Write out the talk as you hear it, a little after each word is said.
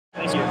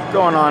What's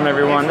going on,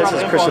 everyone? This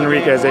is Chris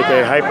Enriquez,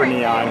 aka Hyper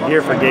Neon,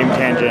 here for Game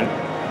Tangent.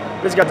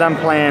 Just got done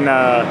playing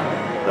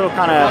a little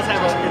kind of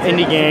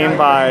indie game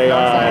by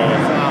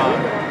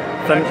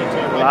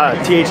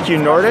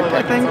THQ Nordic,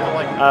 I think.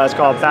 It's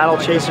called Battle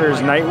Chasers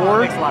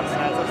Nightwar.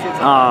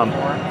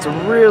 It's a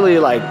really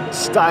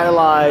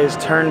stylized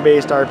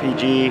turn-based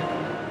RPG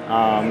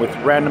with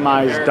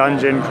randomized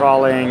dungeon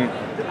crawling.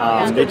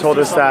 They told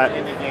us that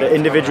the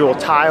individual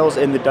tiles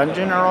in the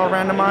dungeon are all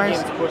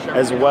randomized,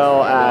 as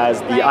well as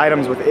the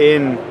items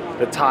within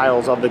the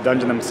tiles of the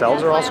dungeon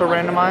themselves are also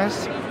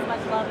randomized.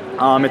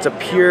 It's a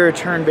pure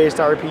turn-based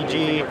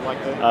RPG,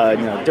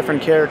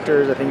 different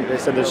characters. I think they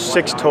said there's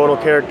 6 total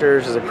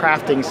characters. There's a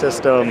crafting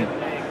system.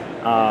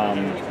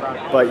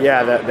 But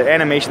yeah, the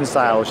animation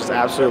style is just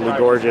absolutely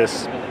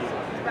gorgeous.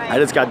 I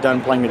just got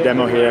done playing the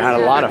demo here. I had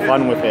a lot of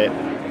fun with it.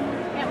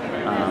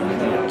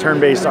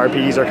 Turn-based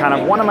RPGs are kind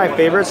of one of my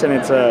favorites, and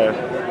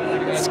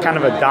it's kind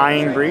of a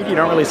dying breed. You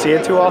don't really see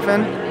it too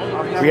often.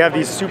 We have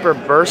these super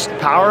burst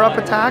power-up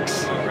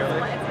attacks,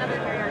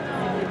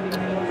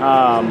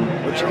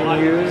 which you can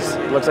use.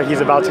 It looks like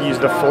he's about to use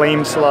the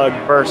Flame Slug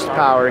burst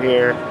power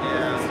here,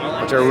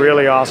 which are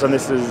really awesome.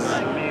 This is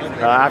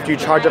after you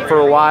charge up for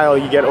a while,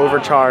 you get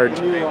overcharged,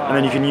 and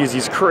then you can use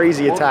these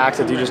crazy attacks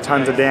that do just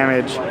tons of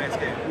damage.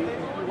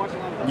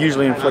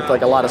 Usually inflict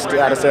a lot of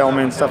status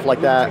ailments, stuff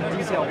like that.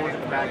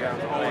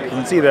 You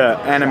can see the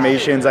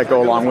animations that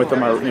go along with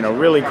them are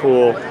really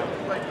cool.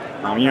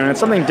 And it's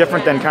something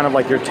different than kind of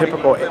your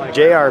typical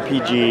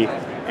JRPG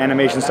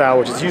animation style,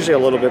 which is usually a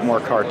little bit more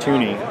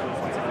cartoony.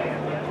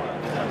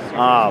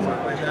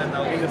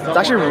 It's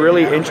actually a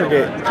really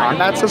intricate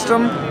combat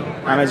system.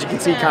 As you can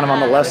see kind of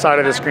on the left side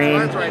of the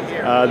screen,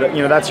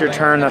 that's your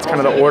turn. That's kind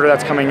of the order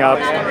that's coming up.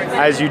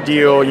 As you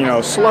deal,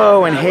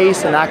 slow and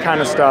haste and that kind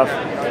of stuff,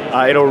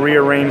 it'll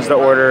rearrange the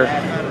order.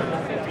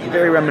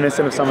 Very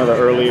reminiscent of some of the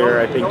earlier,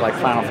 I think,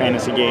 Final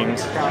Fantasy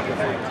games.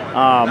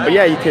 But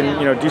yeah, you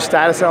can, do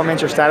status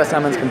elements. Your status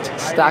elements can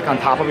stack on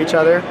top of each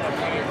other.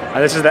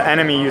 This is the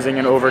enemy using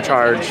an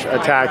overcharge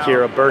attack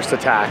here, a burst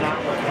attack,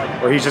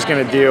 where he's just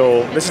going to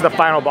deal. This is the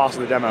final boss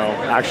of the demo,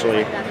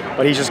 actually,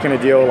 but he's just going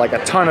to deal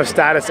a ton of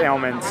status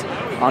ailments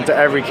onto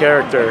every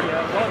character.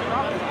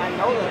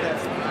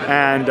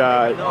 And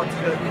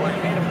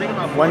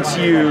once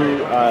you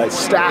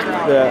stack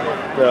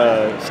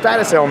the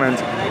status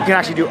ailments, you can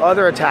actually do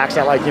other attacks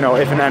that,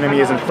 if an enemy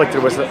is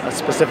inflicted with a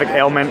specific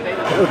ailment,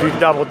 it'll do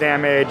double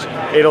damage.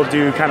 It'll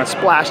do kind of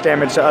splash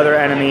damage to other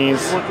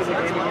enemies.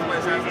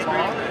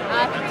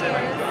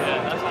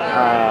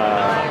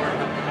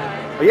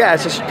 But yeah,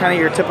 it's just kind of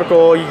your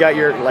typical. You got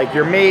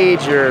your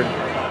mage, your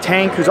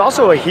tank, who's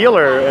also a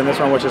healer in this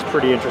one, which is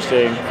pretty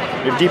interesting.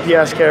 Your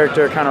DPS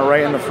character kind of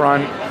right in the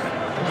front.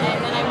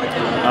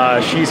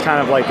 She's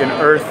kind of an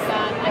earth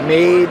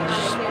mage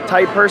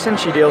type person.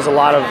 She deals a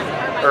lot of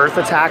earth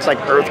attacks like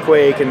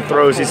earthquake and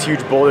throws these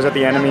huge boulders at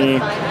the enemy.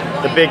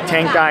 The big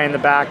tank guy in the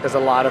back does a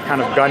lot of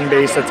kind of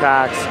gun-based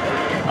attacks.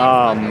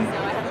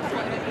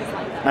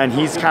 And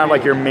he's kind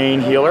of your main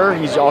healer.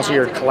 He's also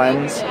your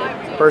cleanse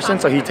person,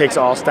 so he takes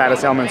all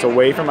status elements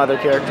away from other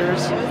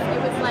characters.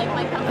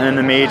 And then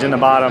the mage in the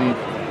bottom,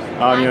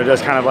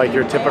 does kind of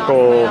your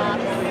typical,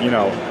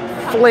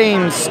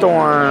 flame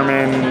storm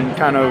and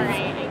kind of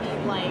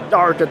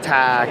dark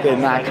attack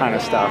and that kind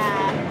of stuff.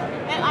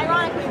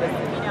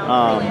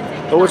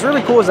 But what's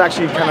really cool is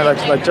actually kind of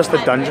just the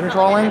dungeon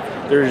crawling.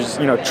 There's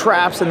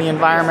traps in the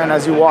environment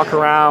as you walk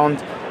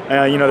around.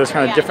 There's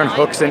kind of different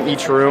hooks in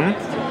each room.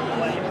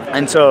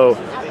 And so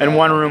in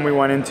one room we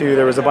went into,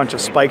 there was a bunch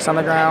of spikes on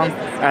the ground,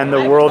 and the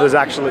room is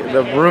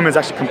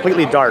actually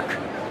completely dark.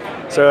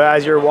 So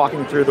as you're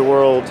walking through the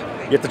world,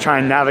 you have to try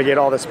and navigate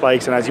all the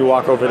spikes, and as you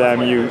walk over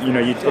them,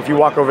 if you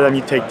walk over them,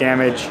 you take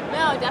damage.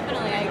 No,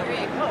 definitely, I agree.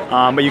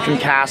 But you can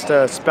cast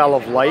a spell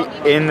of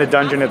light in the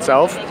dungeon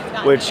itself,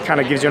 which kind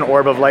of gives you an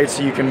orb of light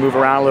so you can move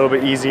around a little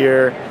bit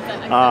easier.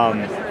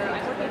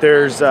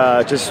 There's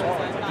just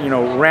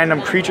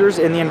random creatures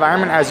in the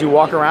environment as you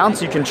walk around,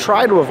 so you can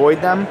try to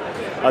avoid them.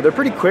 They're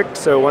pretty quick,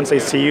 so once they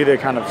see you, they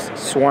kind of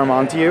swarm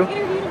onto you.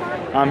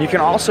 You can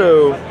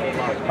also,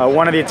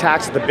 one of the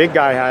attacks that the big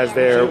guy has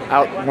there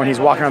out when he's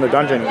walking around the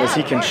dungeon is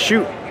he can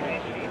shoot.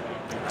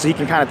 So he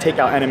can kind of take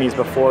out enemies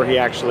before he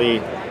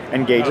actually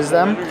engages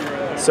them.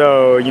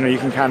 So, you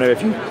can kind of,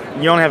 if you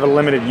only have a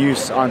limited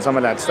use on some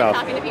of that stuff.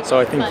 So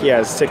I think he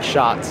has 6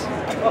 shots.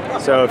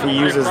 So if he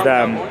uses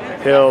them,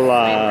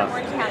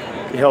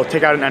 he'll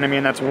take out an enemy,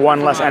 and that's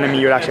one less enemy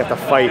you would actually have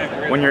to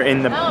fight when you're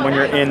in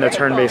the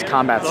turn-based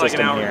combat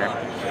system here.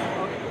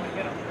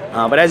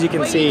 But as you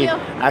can see,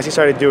 as he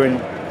started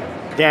doing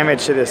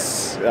damage to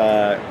this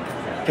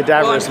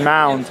cadaverous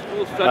mound,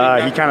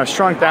 he kind of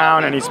shrunk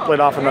down and he split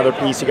off another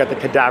piece. You got the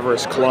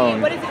cadaverous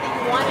clone.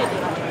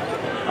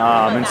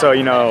 And so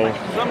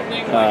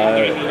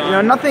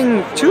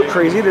nothing too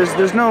crazy.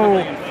 There's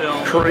no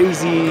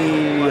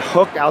crazy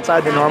hook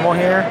outside the normal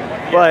here,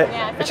 but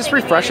it's just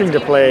refreshing to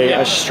play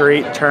a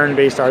straight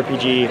turn-based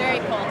RPG.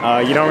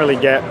 You don't really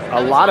get a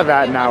lot of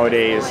that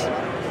nowadays.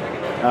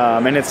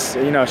 And it's,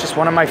 you know, it's just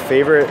one of my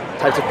favorite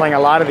types of playing. A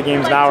lot of the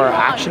games now are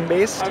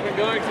action-based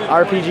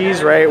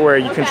RPGs, right, where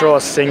you control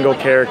a single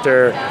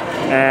character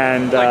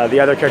and the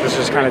other characters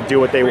just kind of do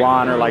what they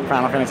want, or like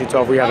Final Fantasy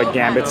XII, we have a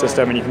gambit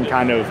system and you can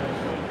kind of,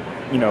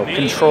 you know,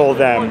 control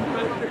them,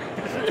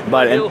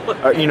 but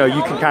you know,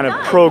 you can kind of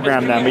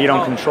program them, but you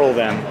don't control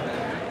them.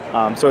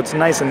 So it's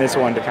nice in this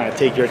one to kind of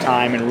take your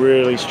time and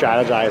really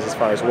strategize as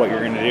far as what you're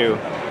going to do.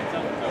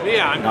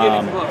 Yeah, I'm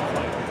getting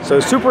hooked. So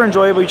super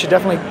enjoyable. You should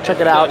definitely check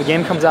it out. The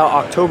game comes out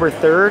October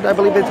 3rd, I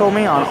believe they told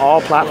me, on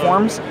all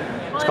platforms.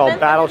 It's called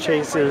Battle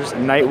Chasers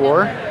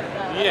Nightwar.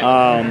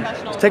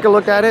 So take a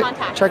look at it,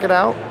 check it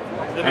out,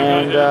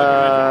 and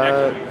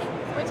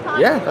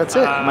yeah, that's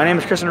it. My name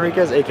is Chris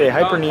Enriquez, aka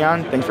Hyper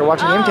Neon. Thanks for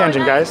watching Game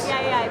Tangent, guys.